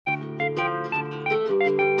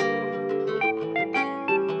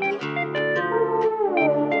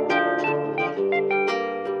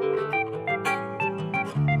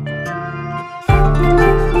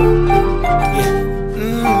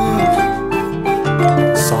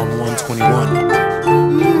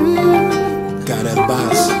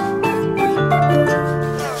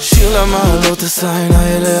למעלות אשא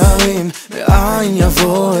עיני אל ההרים, מאין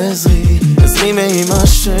יבוא עזרי, עזרי מעם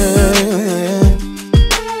השם.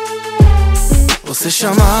 עושה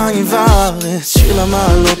שמיים וארץ, שיר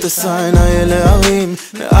למעלות אשא עיני אל ההרים,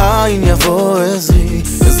 מאין יבוא עזרי,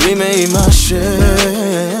 עזרי מעם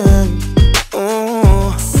השם.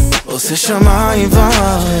 עושה שמיים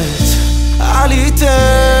וארץ, אל יתן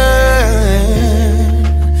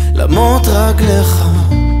למות רגלך,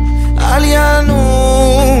 אל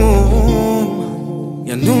יanoom,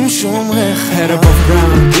 yanoom shomrecha. Head above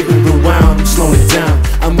ground, getting rewound, I'm slowing it down.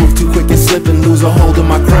 I move too quick and slip and lose a hold of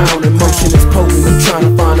my crown. Emotion is potent, I'm trying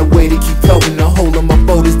to find a way to keep floating. The hole in my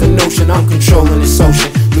boat is the notion, I'm controlling this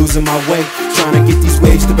ocean. Losing my way, trying to get these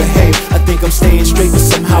waves to behave. I think I'm staying straight, but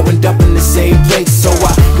somehow end up in the same place. So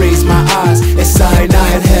I raise my eyes, Esah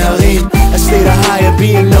Enai hehareem. I stay the higher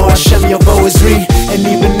being, know Hashem Yavo Ezri. And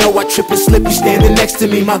even though I trip and slip, you standing next to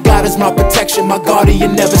me. My God is my protection, my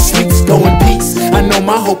guardian never sleeps. Go in peace, I know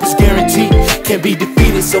my hope is guaranteed. Can't be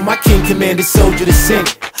defeated, so my king commanded soldier to sing.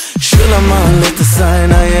 שיר למעלות אשא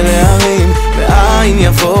עיני אל ההרים, מאין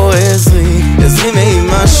יבוא עזרי, עזרי מעם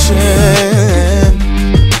השם.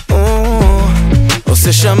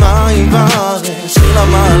 עושה שמיים וארץ, שיר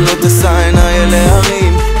למעלות אשא עיני אל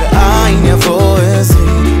ההרים, מאין יבוא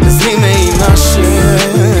עזרי, עזרי מעם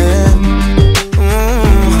השם.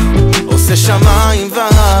 עושה שמיים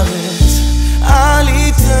וארץ, אל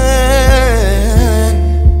יתן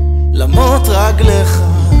למות רגלך,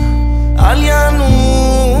 אל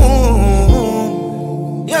yanoom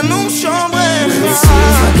shomrecha. When it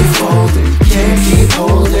seems like you're folding, can't keep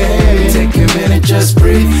holding. Take a minute, just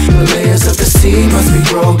breathe. The layers of the sea must be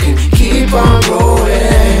broken. Keep on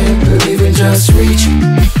going, believing, just reach.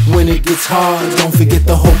 When it gets hard, don't forget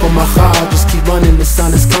the hope of my heart. Just keep running, the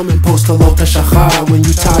sun is coming. Post a lot shachar. When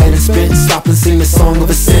you tired and spent, stop and sing the song of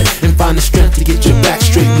ascent, and find the strength to get your back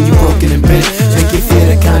straight when you're broken and bent. Make it fear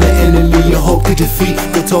the kind of enemy you hope to defeat.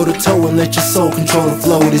 Go toe to toe and let your soul control the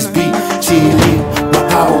flow of this beat. Chilling, my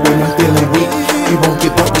power when I'm feeling weak. We won't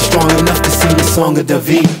give up, we're strong enough to sing the song of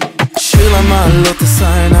David. שיר למעלות אשא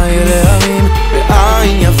עיני אל ההרים,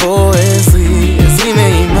 מאין יבוא עזרי, עזרי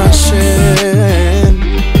מעם השם.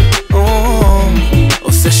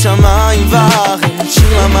 עושה שמיים וארץ,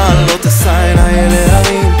 שיר למעלות אשא עיני אל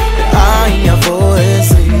ההרים, מאין יבוא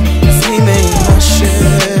עזרי, עזרי מעם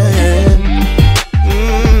השם.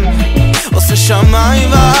 עושה שמיים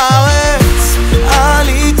וארץ, אל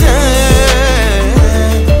יתן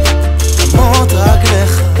למות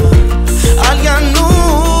רגלך, אל yanoom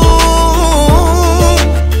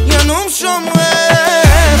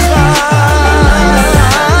shomrecha.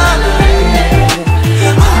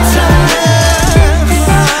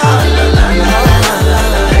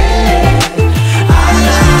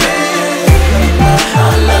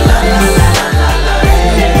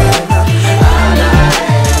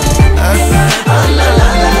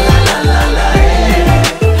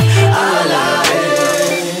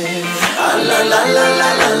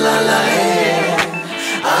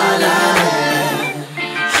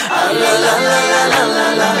 La la la la la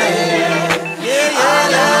la la.